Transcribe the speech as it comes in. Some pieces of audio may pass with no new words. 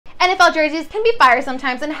NFL jerseys can be fire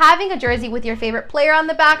sometimes, and having a jersey with your favorite player on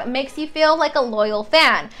the back makes you feel like a loyal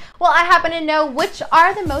fan. Well, I happen to know which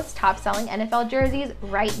are the most top-selling NFL jerseys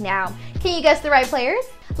right now. Can you guess the right players?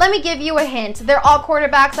 Let me give you a hint. They're all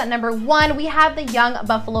quarterbacks. At number 1, we have the young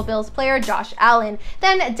Buffalo Bills player Josh Allen.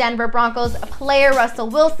 Then Denver Broncos player Russell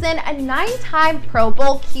Wilson, a 9-time Pro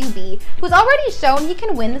Bowl QB who's already shown he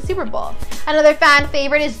can win the Super Bowl. Another fan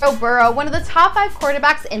favorite is Joe Burrow, one of the top 5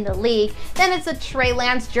 quarterbacks in the league. Then it's a Trey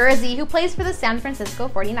Lance jersey who plays for the San Francisco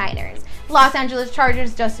 49ers. Los Angeles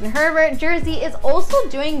Chargers Justin Herbert jersey is also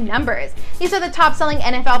doing numbers. These are the top-selling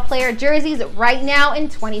NFL player jerseys right now in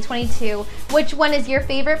 2022. Which one is your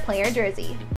favorite player jersey?